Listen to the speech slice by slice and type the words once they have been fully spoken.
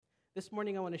This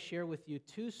morning I want to share with you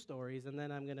two stories, and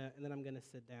then I'm gonna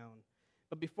sit down.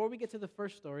 But before we get to the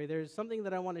first story, there's something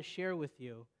that I want to share with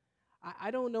you.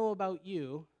 I don't know about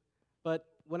you, but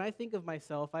when I think of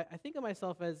myself, I think of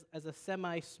myself as a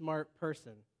semi-smart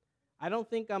person. I don't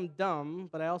think I'm dumb,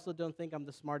 but I also don't think I'm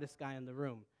the smartest guy in the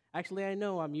room. Actually, I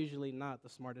know I'm usually not the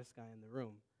smartest guy in the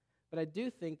room. But I do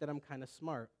think that I'm kind of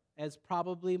smart, as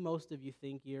probably most of you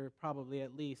think you're probably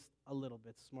at least a little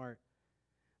bit smart.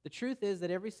 The truth is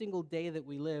that every single day that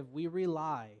we live, we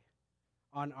rely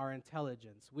on our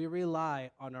intelligence. We rely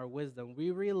on our wisdom.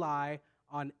 We rely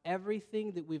on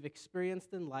everything that we've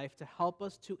experienced in life to help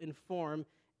us to inform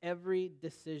every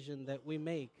decision that we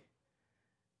make.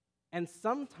 And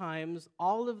sometimes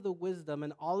all of the wisdom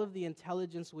and all of the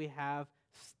intelligence we have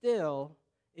still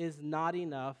is not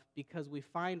enough because we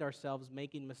find ourselves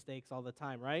making mistakes all the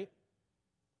time, right?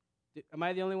 Am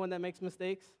I the only one that makes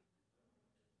mistakes?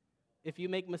 If you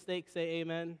make mistakes, say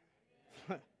amen.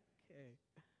 Okay.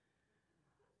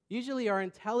 Usually our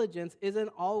intelligence isn't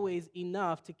always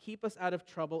enough to keep us out of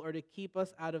trouble or to keep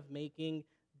us out of making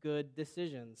good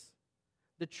decisions.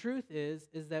 The truth is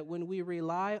that when we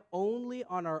rely only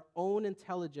on our own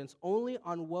intelligence, only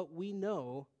on what we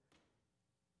know,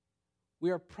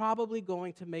 we are probably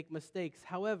going to make mistakes.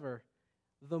 However,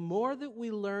 the more that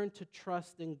we learn to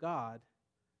trust in God,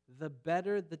 the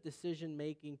better the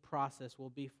decision-making process will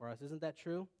be for us. Isn't that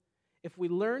true? If we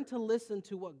learn to listen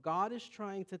to what God is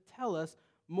trying to tell us,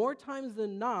 more times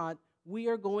than not, we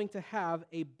are going to have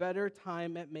a better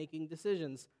time at making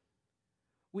decisions.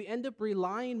 We end up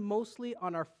relying mostly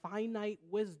on our finite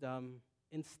wisdom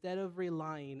instead of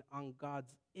relying on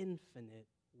God's infinite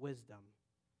wisdom.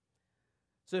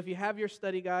 So if you have your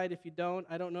study guide, if you don't,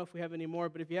 I don't know if we have any more,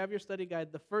 but if you have your study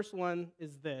guide, the first one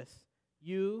is this: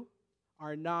 you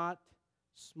are not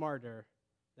smarter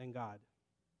than God.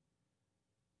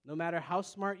 No matter how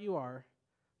smart you are,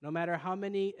 no matter how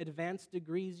many advanced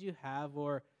degrees you have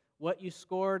or what you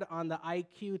scored on the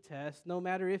IQ test, no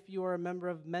matter if you are a member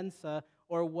of Mensa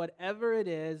or whatever it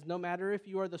is, no matter if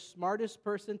you are the smartest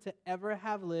person to ever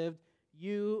have lived,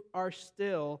 you are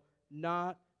still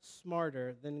not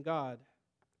smarter than God.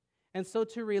 And so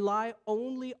to rely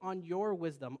only on your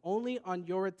wisdom, only on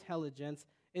your intelligence,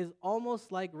 is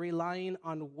almost like relying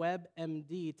on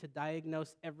WebMD to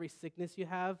diagnose every sickness you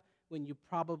have when you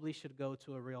probably should go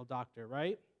to a real doctor,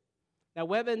 right? Now,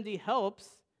 WebMD helps.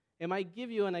 It might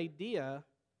give you an idea,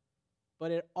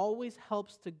 but it always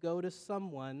helps to go to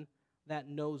someone that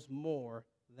knows more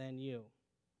than you.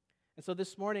 And so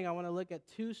this morning, I want to look at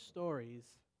two stories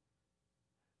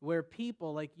where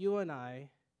people like you and I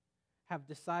have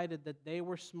decided that they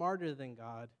were smarter than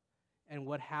God and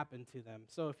what happened to them.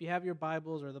 So if you have your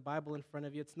Bibles or the Bible in front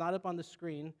of you, it's not up on the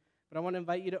screen, but I want to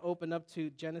invite you to open up to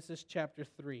Genesis chapter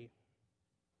 3.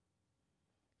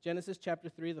 Genesis chapter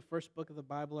 3, the first book of the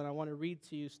Bible, and I want to read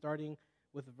to you starting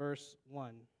with verse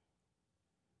 1.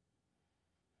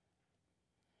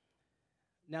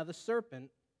 Now the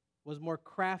serpent was more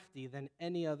crafty than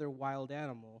any other wild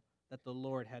animal that the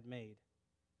Lord had made.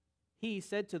 He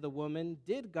said to the woman,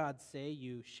 "Did God say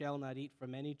you shall not eat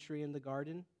from any tree in the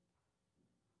garden?"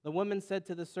 The woman said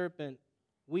to the serpent,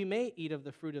 "We may eat of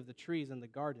the fruit of the trees in the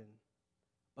garden,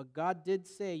 but God did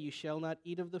say you shall not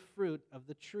eat of the fruit of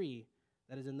the tree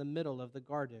that is in the middle of the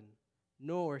garden,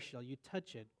 nor shall you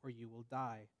touch it, or you will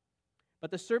die." But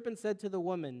the serpent said to the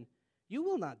woman, "You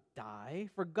will not die,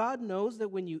 for God knows that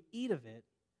when you eat of it,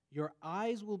 your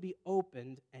eyes will be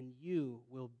opened, and you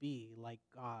will be like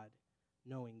God,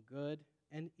 knowing good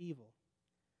and evil."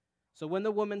 So when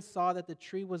the woman saw that the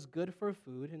tree was good for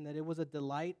food, and that it was a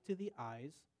delight to the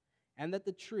eyes, and that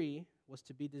the tree was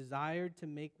to be desired to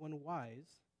make one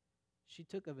wise, she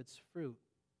took of its fruit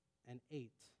and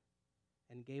ate,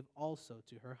 and gave also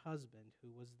to her husband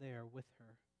who was there with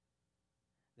her.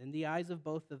 Then the eyes of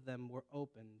both of them were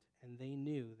opened, and they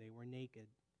knew they were naked.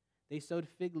 They sewed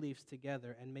fig leaves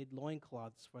together and made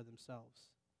loincloths for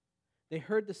themselves. They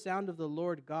heard the sound of the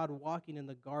Lord God walking in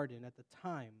the garden at the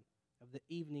time of the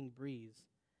evening breeze,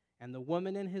 and the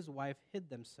woman and his wife hid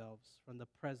themselves from the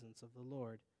presence of the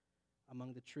Lord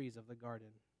among the trees of the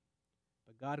garden.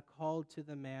 But God called to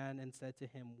the man and said to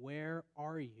him, "Where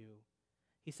are you?"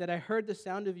 He said, "I heard the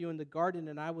sound of you in the garden,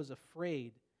 and I was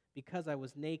afraid because I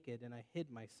was naked, and I hid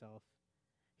myself."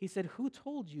 He said, "Who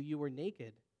told you you were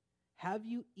naked? Have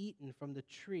you eaten from the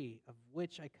tree of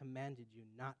which I commanded you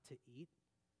not to eat?"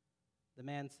 The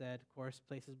man said, of course,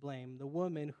 places blame, "The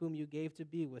woman whom you gave to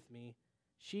be with me,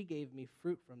 she gave me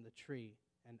fruit from the tree,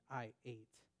 and I ate."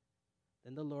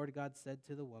 Then the Lord God said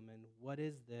to the woman, "What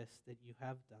is this that you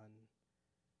have done?"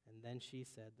 And then she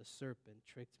said, "The serpent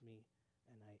tricked me,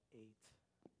 and I ate."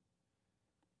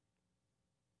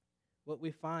 what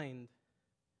we find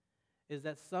is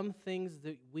that some things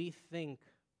that we think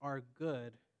are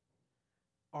good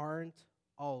aren't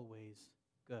always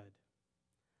good.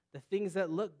 The things that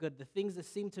look good, the things that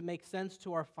seem to make sense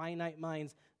to our finite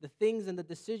minds, the things and the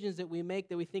decisions that we make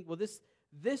that we think, well,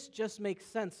 this just makes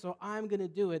sense, so I'm going to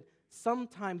do it.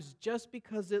 Sometimes just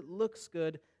because it looks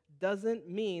good doesn't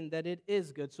mean that it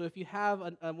is good. So if you have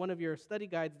one of your study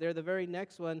guides there, the very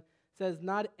next one says,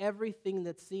 not everything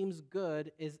that seems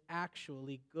good is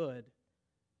actually good.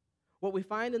 What we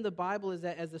find in the Bible is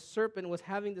that as the serpent was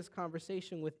having this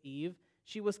conversation with Eve,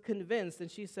 she was convinced,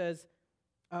 and she says,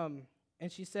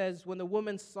 when the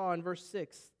woman saw in verse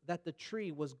 6 that the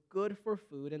tree was good for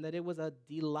food and that it was a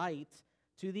delight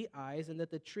to the eyes and that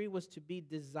the tree was to be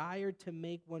desired to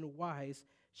make one wise,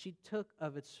 she took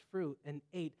of its fruit and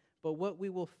ate. But what we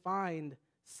will find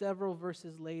several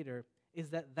verses later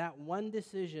is that that one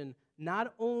decision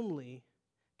not only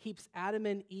keeps Adam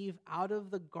and Eve out of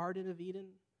the Garden of Eden,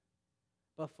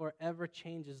 but forever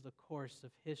changes the course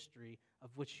of history of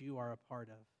which you are a part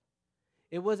of.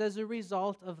 It was as a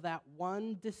result of that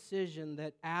one decision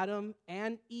that Adam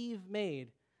and Eve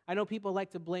made. I know people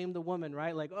like to blame the woman,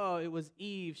 right? Like, oh, it was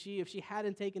Eve. If she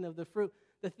hadn't taken of the fruit.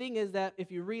 The thing is that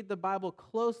if you read the Bible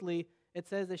closely, it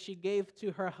says that she gave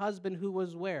to her husband who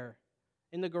was where?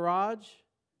 In the garage?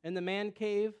 In the man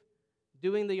cave?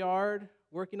 Doing the yard?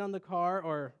 Working on the car?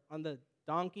 Or on the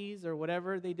donkeys? Or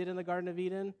whatever they did in the Garden of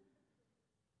Eden?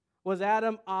 Was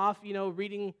Adam off,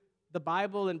 reading the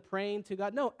Bible and praying to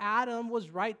God? No, Adam was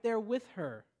right there with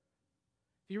her.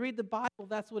 If you read the Bible,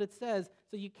 that's what it says.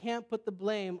 So you can't put the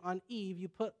blame on Eve. You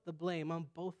put the blame on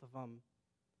both of them.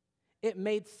 It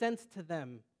made sense to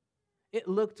them. It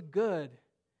looked good.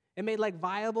 It made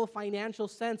viable financial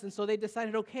sense. And so they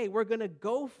decided, okay, we're going to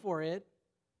go for it.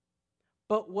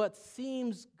 But what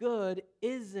seems good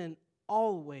isn't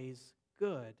always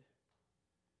good.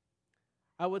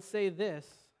 I would say this.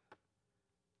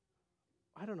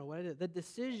 I don't know what it is. The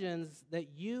decisions that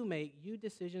you make,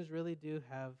 decisions really do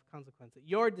have consequences.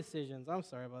 Your decisions, I'm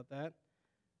sorry about that.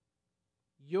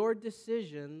 Your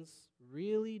decisions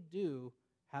really do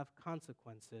have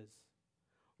consequences.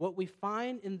 What we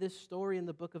find in this story in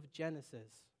the book of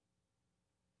Genesis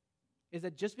is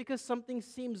that just because something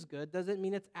seems good doesn't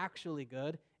mean it's actually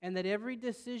good, and that every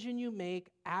decision you make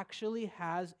actually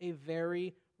has a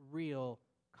very real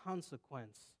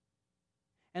consequence.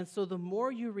 And so the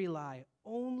more you rely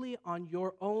only on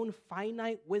your own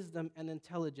finite wisdom and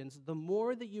intelligence, the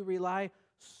more that you rely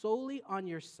solely on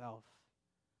yourself,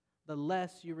 the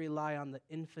less you rely on the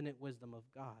infinite wisdom of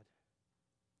God.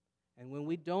 And when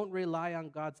we don't rely on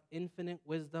God's infinite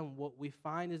wisdom, what we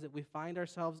find is that we find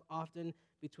ourselves often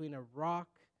between a rock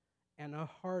and a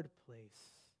hard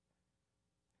place.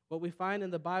 What we find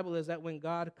in the Bible is that when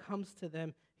God comes to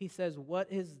them, he says,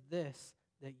 "What is this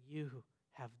that you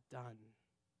have done?"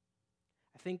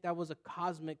 I think that was a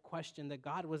cosmic question that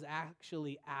God was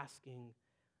actually asking,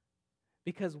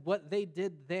 because what they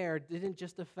did there didn't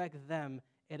just affect them,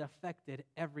 it affected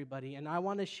everybody. And I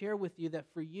want to share with you that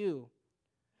for you,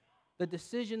 the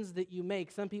decisions that you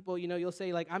make, some people, you'll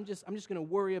say I'm just going to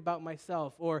worry about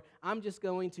myself, or I'm just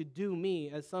going to do me,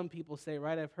 as some people say,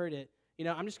 right? I've heard it.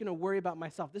 I'm just going to worry about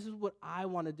myself. This is what I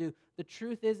want to do. The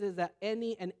truth is that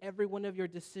any and every one of your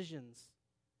decisions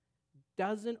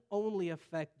doesn't only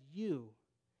affect you,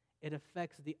 it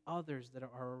affects the others that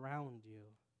are around you.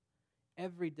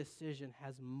 Every decision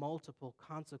has multiple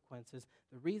consequences.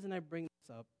 The reason I bring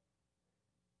this up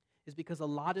is because a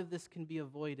lot of this can be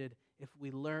avoided if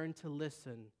we learn to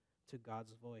listen to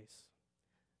God's voice.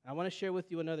 I want to share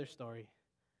with you another story.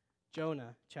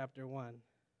 Jonah, chapter 1.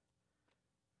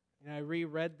 And I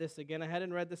reread this again. I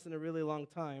hadn't read this in a really long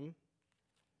time.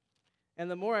 And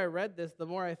the more I read this, the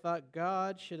more I thought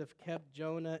God should have kept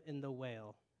Jonah in the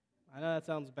whale. I know that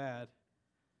sounds bad.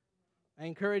 I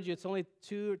encourage you, it's only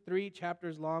 2 or 3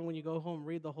 chapters long. When you go home,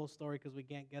 read the whole story because we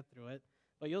can't get through it.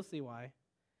 But you'll see why.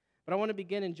 But I want to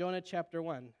begin in Jonah chapter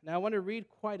 1. Now, I want to read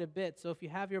quite a bit, so if you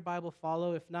have your Bible,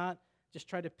 follow. If not, just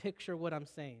try to picture what I'm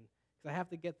saying, because I have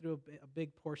to get through a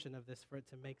big portion of this for it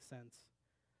to make sense.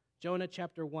 Jonah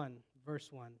chapter 1,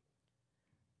 verse 1.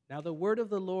 Now the word of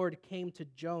the Lord came to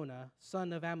Jonah,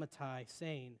 son of Amittai,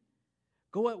 saying,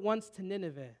 "Go at once to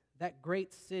Nineveh, that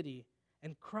great city,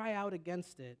 and cry out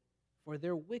against it, for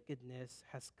their wickedness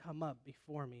has come up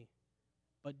before me."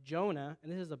 But Jonah,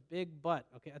 and this is a big but,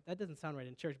 okay, that doesn't sound right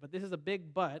in church, but this is a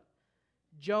big but.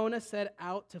 Jonah set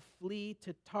out to flee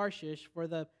to Tarshish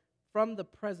from the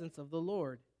presence of the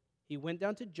Lord. He went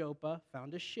down to Joppa,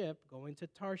 found a ship going to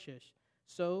Tarshish.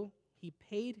 So he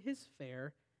paid his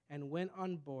fare and went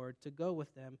on board to go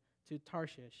with them to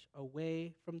Tarshish,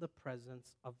 away from the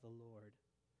presence of the Lord.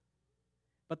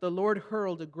 But the Lord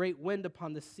hurled a great wind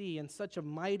upon the sea, and such a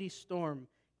mighty storm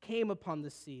came upon the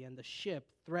sea, and the ship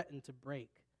threatened to break.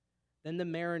 Then the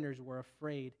mariners were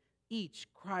afraid. Each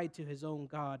cried to his own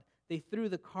God. They threw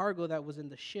the cargo that was in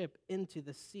the ship into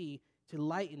the sea to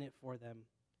lighten it for them.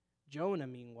 Jonah,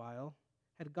 meanwhile,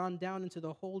 had gone down into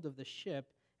the hold of the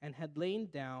ship and had lain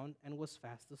down and was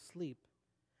fast asleep.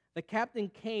 The captain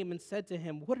came and said to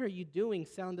him, "What are you doing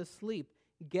sound asleep?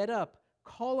 Get up,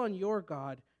 call on your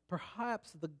God.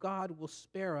 Perhaps the God will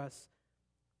spare us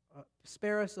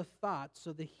a thought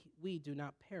so that we do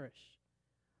not perish."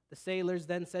 The sailors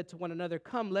then said to one another,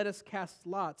 "Come, let us cast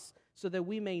lots so that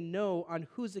we may know on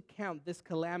whose account this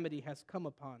calamity has come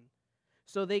upon."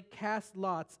 So they cast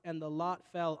lots, and the lot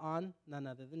fell on none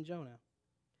other than Jonah.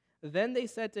 Then they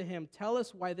said to him, "Tell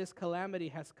us why this calamity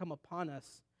has come upon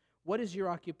us. What is your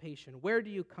occupation? Where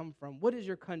do you come from? What is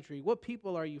your country? What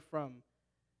people are you from?"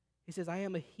 He says, "I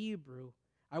am a Hebrew.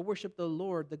 I worship the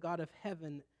Lord, the God of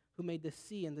heaven, who made the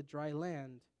sea and the dry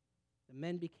land." The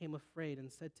men became afraid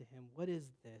and said to him, "What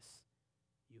is this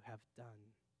you have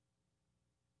done?"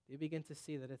 You begin to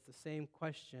see that it's the same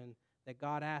question that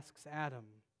God asks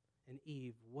Adam and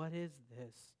Eve. What is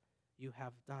this you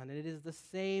have done? And it is the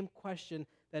same question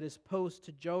that is posed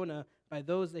to Jonah by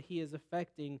those that he is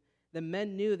affecting. The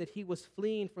men knew that he was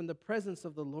fleeing from the presence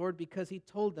of the Lord because he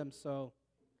told them so.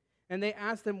 And they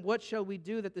asked him, "What shall we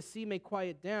do that the sea may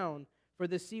quiet down?" For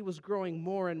the sea was growing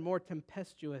more and more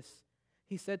tempestuous.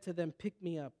 He said to them, "Pick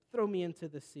me up, throw me into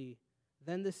the sea.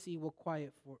 Then the sea will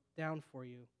quiet down for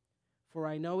you. For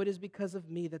I know it is because of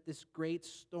me that this great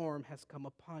storm has come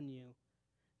upon you."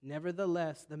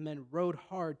 Nevertheless, the men rowed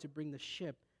hard to bring the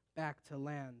ship back to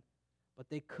land. But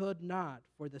they could not,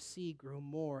 for the sea grew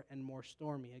more and more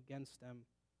stormy against them.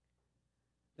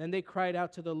 Then they cried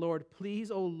out to the Lord,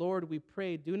 "Please, O Lord, we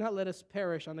pray, do not let us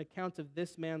perish on account of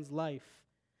this man's life.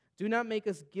 Do not make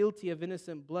us guilty of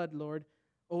innocent blood, Lord.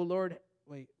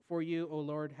 For you, O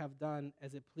Lord, have done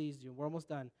as it pleased you." We're almost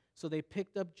done. So they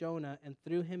picked up Jonah and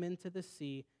threw him into the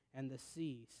sea, and the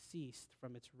sea ceased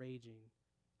from its raging.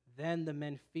 Then the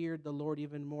men feared the Lord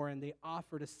even more, and they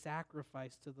offered a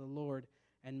sacrifice to the Lord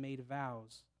and made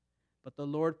vows. But the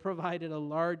Lord provided a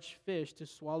large fish to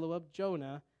swallow up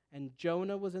Jonah, and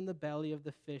Jonah was in the belly of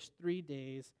the fish 3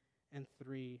 days and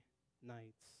 3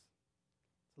 nights.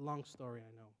 It's a long story,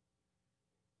 I know.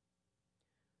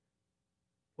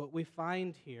 What we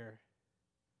find here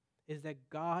is that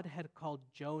God had called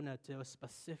Jonah to a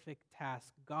specific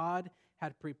task. God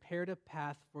had prepared a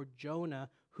path for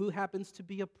Jonah, who happens to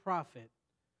be a prophet.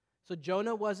 So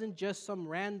Jonah wasn't just some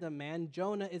random man.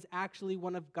 Jonah is actually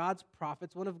one of God's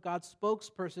prophets, one of God's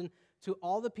spokesperson to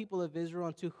all the people of Israel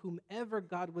and to whomever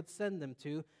God would send them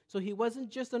to. So he wasn't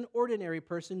just an ordinary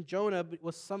person. Jonah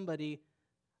was somebody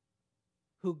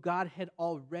who God had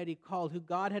already called, who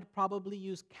God had probably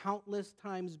used countless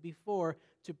times before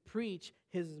to preach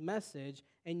his message.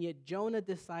 And yet Jonah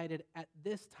decided at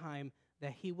this time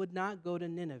that he would not go to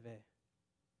Nineveh.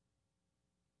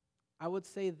 I would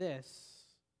say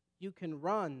this: you can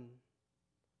run,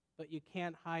 but you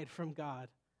can't hide from God.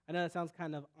 I know that sounds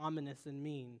kind of ominous and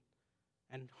mean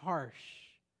and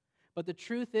harsh. But the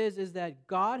truth is that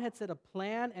God had set a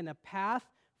plan and a path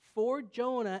for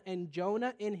Jonah, and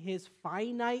Jonah, in his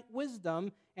finite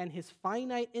wisdom and his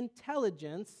finite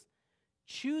intelligence,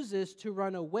 chooses to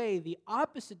run away the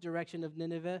opposite direction of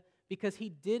Nineveh because he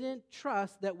didn't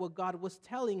trust that what God was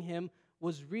telling him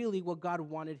was really what God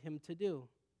wanted him to do.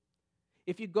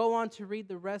 If you go on to read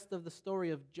the rest of the story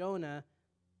of Jonah,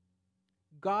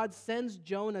 God sends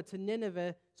Jonah to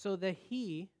Nineveh so that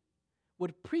he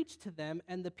would preach to them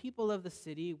and the people of the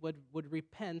city would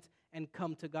repent and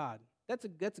come to God.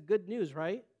 That's good news,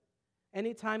 right?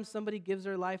 Anytime somebody gives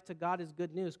their life to God is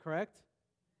good news, correct?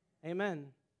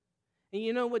 Amen. And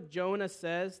you know what Jonah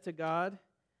says to God?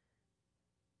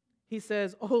 He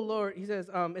says, "Oh Lord,"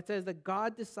 it says that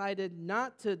God decided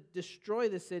not to destroy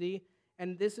the city.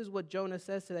 And this is what Jonah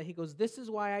says to that. He goes, "This is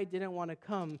why I didn't want to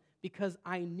come, because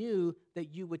I knew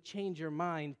that you would change your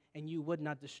mind and you would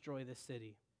not destroy the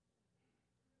city."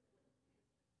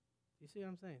 You see what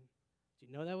I'm saying? Do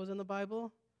you know that was in the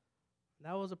Bible?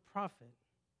 That was a prophet.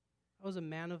 That was a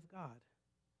man of God.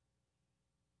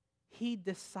 He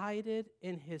decided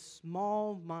in his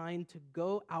small mind to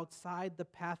go outside the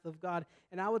path of God.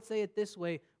 And I would say it this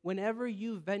way: whenever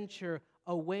you venture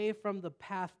away from the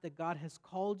path that God has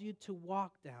called you to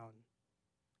walk down,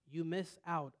 you miss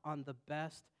out on the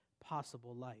best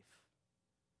possible life.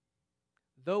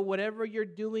 Though whatever you're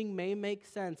doing may make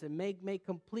sense, it may make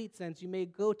complete sense. You may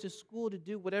go to school to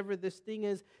do whatever this thing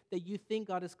is that you think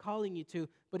God is calling you to.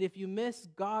 But if you miss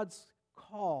God's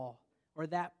call or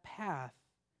that path,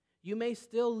 you may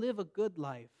still live a good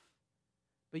life,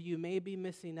 but you may be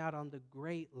missing out on the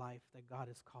great life that God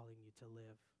is calling you to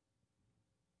live.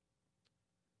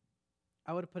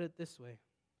 I would put it this way.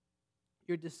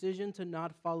 Your decision to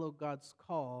not follow God's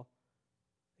call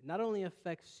not only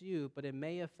affects you, but it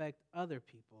may affect other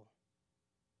people.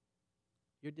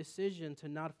 Your decision to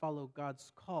not follow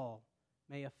God's call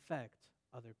may affect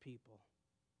other people.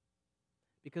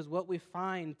 Because what we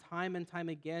find time and time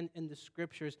again in the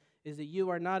scriptures is that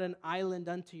you are not an island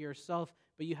unto yourself,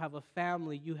 but you have a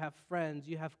family, you have friends,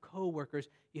 you have co-workers,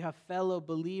 you have fellow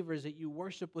believers that you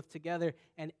worship with together,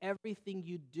 and everything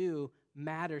you do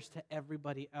matters to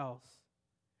everybody else.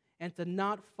 And to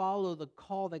not follow the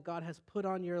call that God has put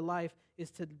on your life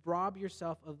is to rob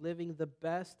yourself of living the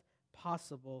best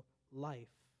possible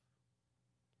life.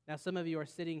 Now, some of you are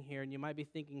sitting here and you might be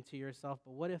thinking to yourself,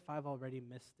 but what if I've already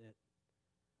missed it?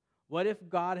 What if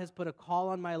God has put a call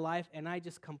on my life and I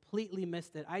just completely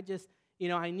missed it?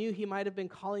 I knew He might have been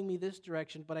calling me this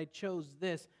direction, but I chose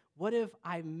this. What if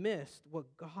I missed what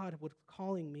God was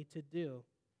calling me to do?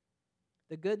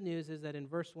 The good news is that in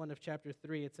verse 1 of chapter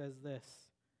 3, it says this: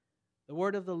 the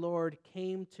word of the Lord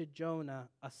came to Jonah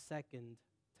a second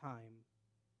time.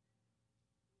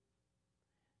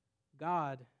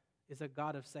 God is a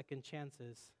God of second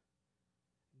chances.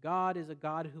 God is a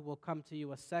God who will come to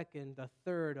you a second, a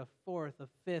third, a fourth, a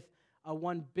fifth, a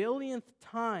 1 billionth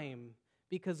time,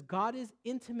 because God is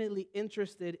intimately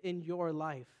interested in your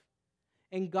life.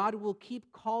 And God will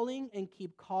keep calling, and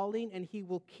He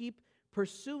will keep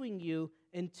pursuing you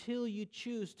until you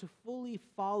choose to fully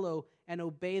follow and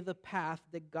obey the path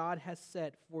that God has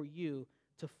set for you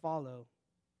to follow.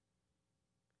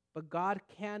 But God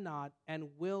cannot and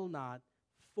will not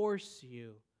force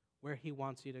you where He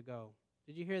wants you to go.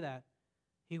 Did you hear that?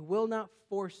 He will not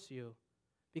force you,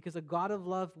 because a God of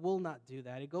love will not do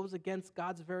that. It goes against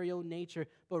God's very own nature,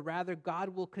 but rather God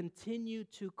will continue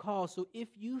to call. So if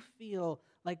you feel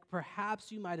like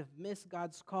perhaps you might have missed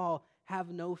God's call, have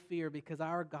no fear, because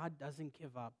our God doesn't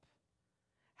give up.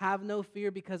 Have no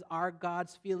fear, because our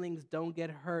God's feelings don't get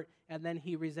hurt and then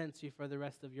He resents you for the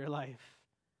rest of your life.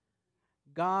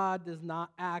 God does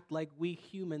not act like we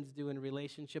humans do in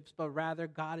relationships, but rather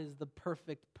God is the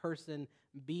perfect person,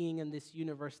 being in this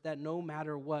universe that no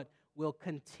matter what will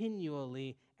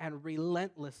continually and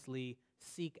relentlessly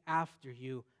seek after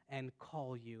you and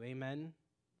call you. Amen?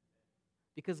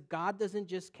 Because God doesn't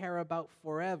just care about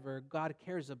forever, God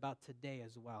cares about today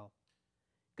as well.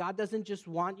 God doesn't just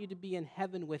want you to be in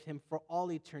heaven with Him for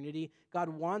all eternity. God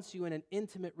wants you in an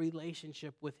intimate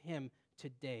relationship with Him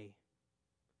today.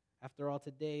 After all,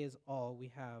 today is all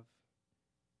we have.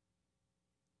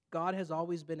 God has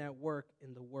always been at work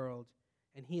in the world,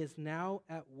 and He is now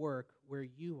at work where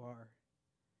you are.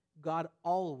 God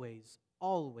always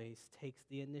takes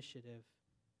the initiative.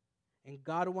 And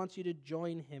God wants you to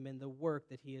join Him in the work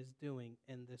that He is doing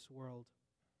in this world.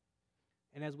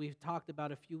 And as we've talked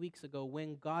about a few weeks ago,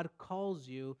 when God calls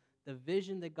you, the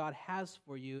vision that God has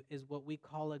for you is what we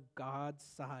call a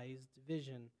God-sized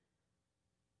vision.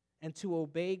 And to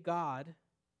obey God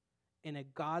in a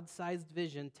God-sized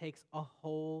vision takes a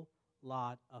whole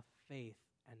lot of faith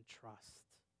and trust.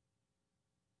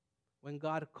 When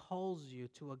God calls you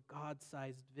to a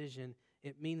God-sized vision,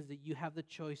 it means that you have the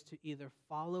choice to either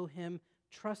follow Him,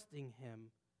 trusting Him,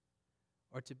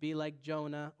 or to be like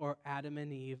Jonah or Adam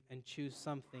and Eve and choose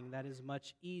something that is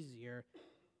much easier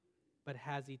but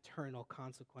has eternal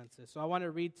consequences. So I want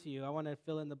to read to you. I want to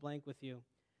fill in the blank with you.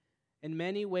 In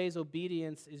many ways,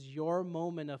 obedience is your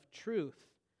moment of truth.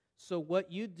 So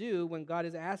what you do when God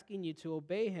is asking you to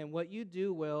obey Him, what you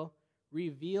do will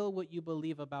reveal what you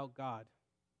believe about God.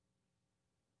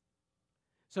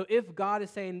 So if God is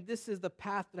saying, this is the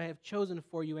path that I have chosen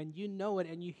for you, and you know it,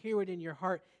 and you hear it in your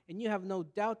heart, and you have no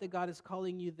doubt that God is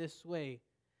calling you this way,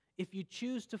 if you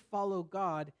choose to follow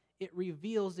God, it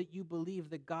reveals that you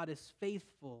believe that God is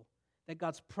faithful, that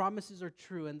God's promises are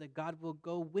true, and that God will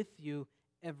go with you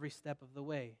every step of the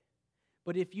way.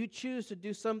 But if you choose to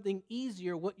do something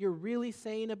easier, what you're really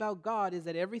saying about God is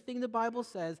that everything the Bible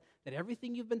says, that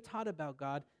everything you've been taught about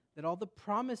God, that all the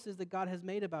promises that God has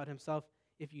made about Himself,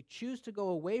 if you choose to go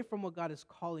away from what God is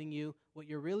calling you, what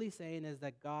you're really saying is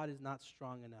that God is not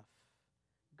strong enough.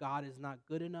 God is not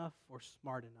good enough or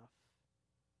smart enough.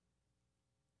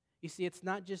 You see, it's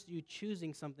not just you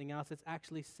choosing something else, it's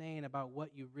actually saying about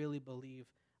what you really believe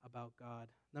about God.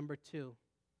 Number 2,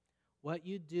 what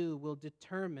you do will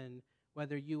determine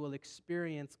whether you will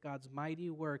experience God's mighty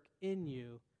work in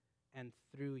you and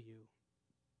through you.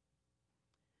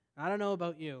 I don't know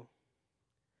about you,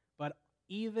 but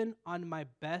even on my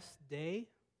best day,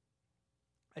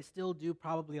 I still do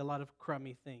probably a lot of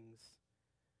crummy things.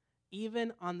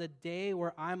 Even on the day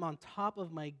where I'm on top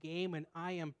of my game and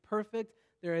I am perfect,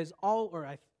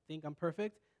 I think I'm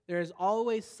perfect, there is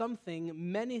always something,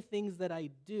 many things that I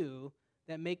do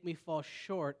that make me fall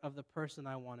short of the person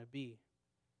I want to be.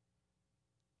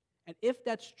 And if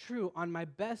that's true on my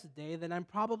best day, then I'm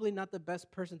probably not the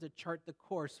best person to chart the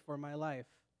course for my life.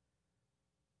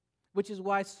 Which is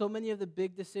why so many of the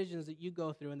big decisions that you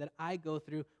go through and that I go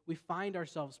through, we find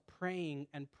ourselves praying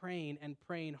and praying and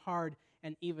praying hard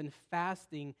and even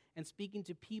fasting and speaking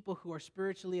to people who are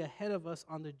spiritually ahead of us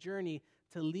on the journey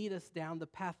to lead us down the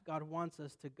path God wants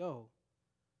us to go.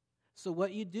 So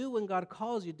what you do when God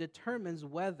calls you determines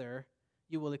whether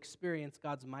you will experience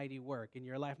God's mighty work in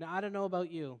your life. Now, I don't know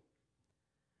about you,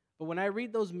 but when I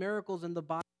read those miracles in the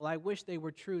Bible, I wish they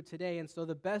were true today. And so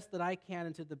the best that I can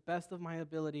and to the best of my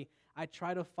ability, I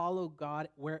try to follow God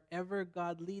wherever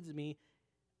God leads me.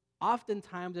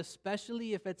 Oftentimes,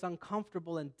 especially if it's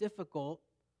uncomfortable and difficult,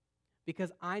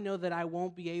 because I know that I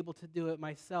won't be able to do it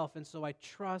myself. And so I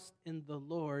trust in the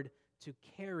Lord to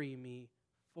carry me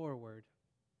forward.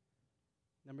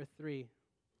 Number 3,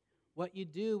 what you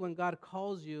do when God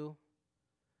calls you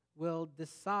will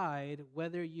decide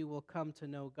whether you will come to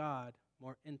know God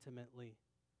more intimately.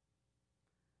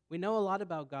 We know a lot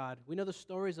about God. We know the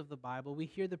stories of the Bible. We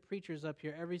hear the preachers up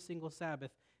here every single Sabbath.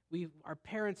 Our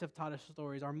parents have taught us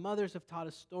stories. Our mothers have taught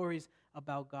us stories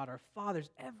about God. Our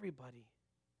fathers, everybody.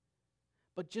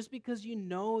 But just because you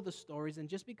know the stories and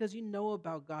just because you know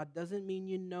about God doesn't mean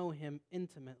you know Him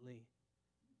intimately.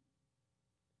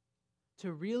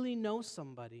 To really know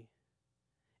somebody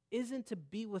isn't to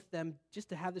be with them, just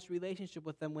to have this relationship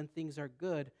with them when things are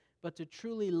good, but to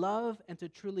truly love and to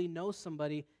truly know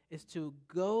somebody is to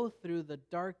go through the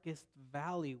darkest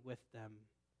valley with them.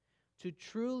 To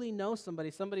truly know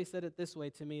somebody said it this way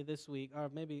to me this week, or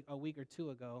maybe a week or two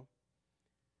ago.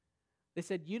 They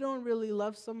said, you don't really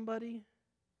love somebody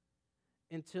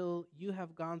until you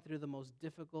have gone through the most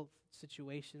difficult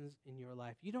situations in your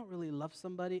life. You don't really love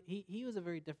somebody. He used a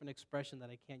very different expression that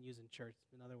I can't use in church,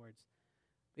 in other words.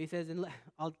 But he says,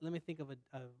 let me think of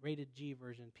a rated G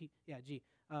version. G.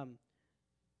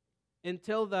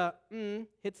 Until the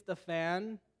hits the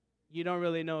fan, you don't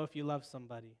really know if you love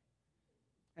somebody.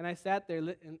 And I sat there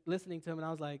listening to him, and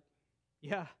I was like,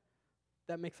 yeah,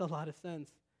 that makes a lot of sense.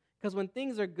 Because when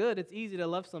things are good, it's easy to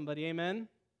love somebody, amen?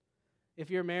 If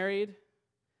you're married,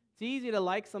 it's easy to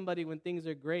like somebody when things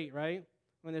are great, right?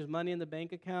 When there's money in the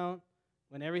bank account,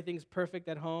 when everything's perfect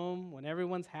at home, when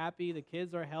everyone's happy, the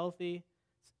kids are healthy.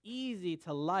 It's easy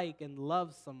to like and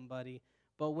love somebody.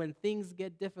 But when things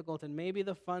get difficult and maybe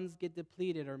the funds get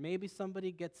depleted or maybe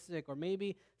somebody gets sick or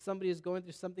maybe somebody is going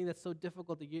through something that's so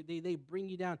difficult that they bring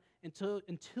you down,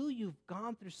 until you've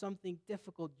gone through something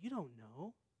difficult, you don't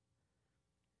know.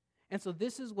 And so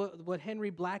this is what Henry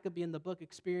Blackaby in the book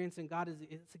Experiencing God is.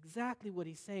 It's exactly what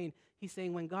he's saying. He's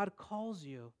saying when God calls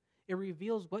you, it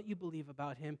reveals what you believe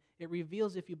about Him. It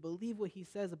reveals if you believe what He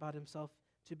says about Himself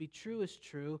to be true is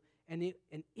true. And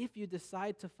if you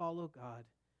decide to follow God,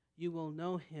 you will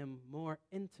know Him more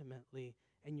intimately,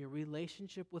 and your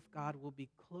relationship with God will be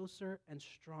closer and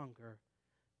stronger.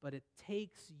 But it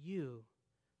takes you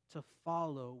to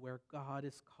follow where God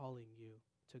is calling you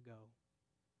to go.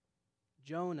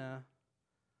 Jonah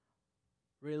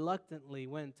reluctantly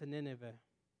went to Nineveh,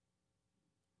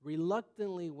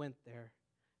 reluctantly went there,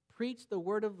 preached the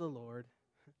word of the Lord.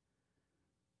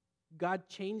 God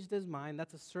changed his mind.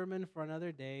 That's a sermon for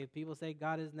another day. People say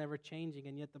God is never changing,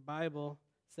 and yet the Bible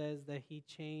says that He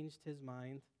changed his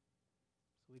mind.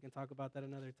 So we can talk about that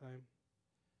another time.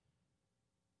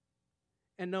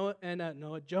 And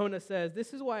Jonah says,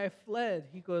 this is why I fled.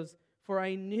 He goes, for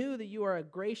I knew that you are a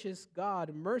gracious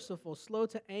God, merciful, slow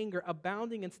to anger,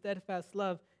 abounding in steadfast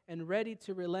love, and ready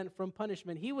to relent from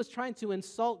punishment. He was trying to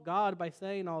insult God by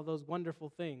saying all those wonderful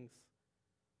things.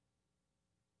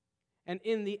 And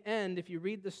in the end, if you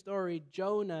read the story,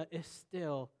 Jonah is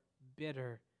still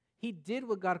bitter. He did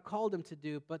what God called him to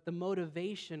do, but the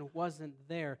motivation wasn't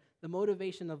there. The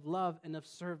motivation of love and of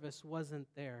service wasn't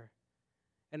there.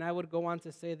 And I would go on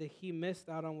to say that he missed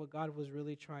out on what God was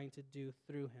really trying to do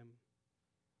through him.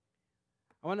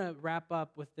 I want to wrap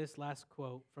up with this last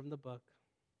quote from the book.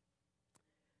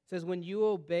 It says, when you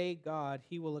obey God,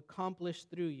 He will accomplish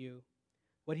through you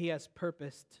what He has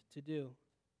purposed to do.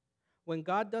 When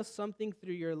God does something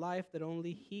through your life that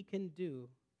only He can do,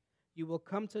 you will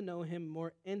come to know Him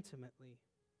more intimately.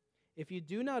 If you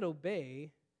do not obey,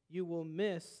 you will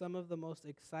miss some of the most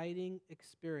exciting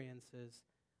experiences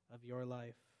of your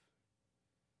life.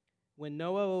 When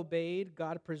Noah obeyed,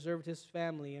 God preserved his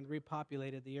family and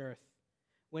repopulated the earth.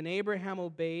 When Abraham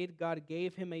obeyed, God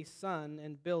gave him a son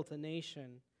and built a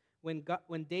nation.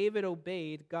 When David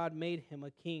obeyed, God made him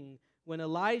a king. When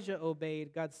Elijah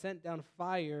obeyed, God sent down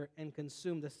fire and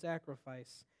consumed the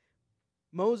sacrifice.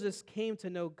 Moses came to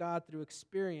know God through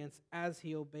experience as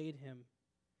he obeyed him.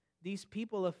 These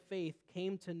people of faith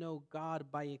came to know God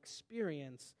by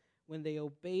experience when they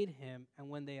obeyed him and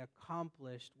when they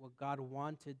accomplished what God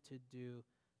wanted to do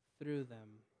through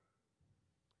them.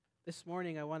 This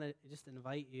morning, I want to just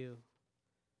invite you.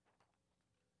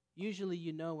 Usually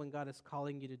you know when God is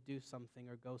calling you to do something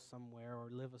or go somewhere or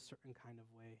live a certain kind of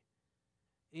way.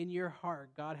 In your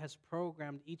heart, God has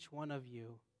programmed each one of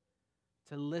you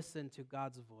to listen to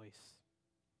God's voice.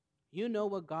 You know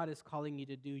what God is calling you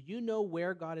to do. You know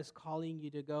where God is calling you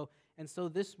to go. And so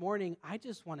this morning, I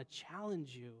just want to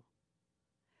challenge you.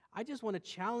 I just want to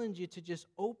challenge you to just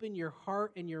open your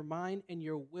heart and your mind and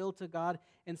your will to God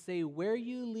and say, where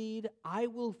you lead, I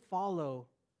will follow.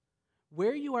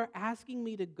 Where you are asking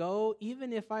me to go,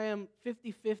 even if I am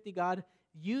 50-50, God,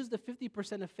 use the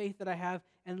 50% of faith that I have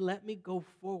and let me go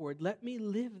forward. Let me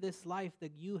live this life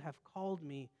that you have called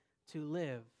me to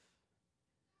live.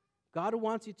 God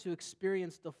wants you to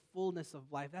experience the fullness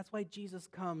of life. That's why Jesus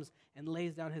comes and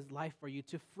lays down his life for you,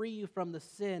 to free you from the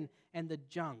sin and the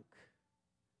junk.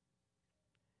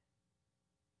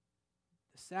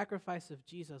 The sacrifice of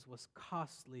Jesus was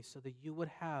costly so that you would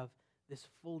have this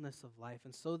fullness of life.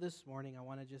 And so this morning, I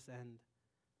want to just end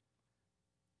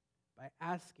by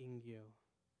asking you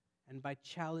and by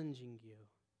challenging you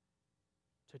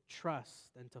to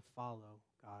trust and to follow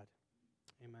God.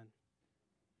 Amen.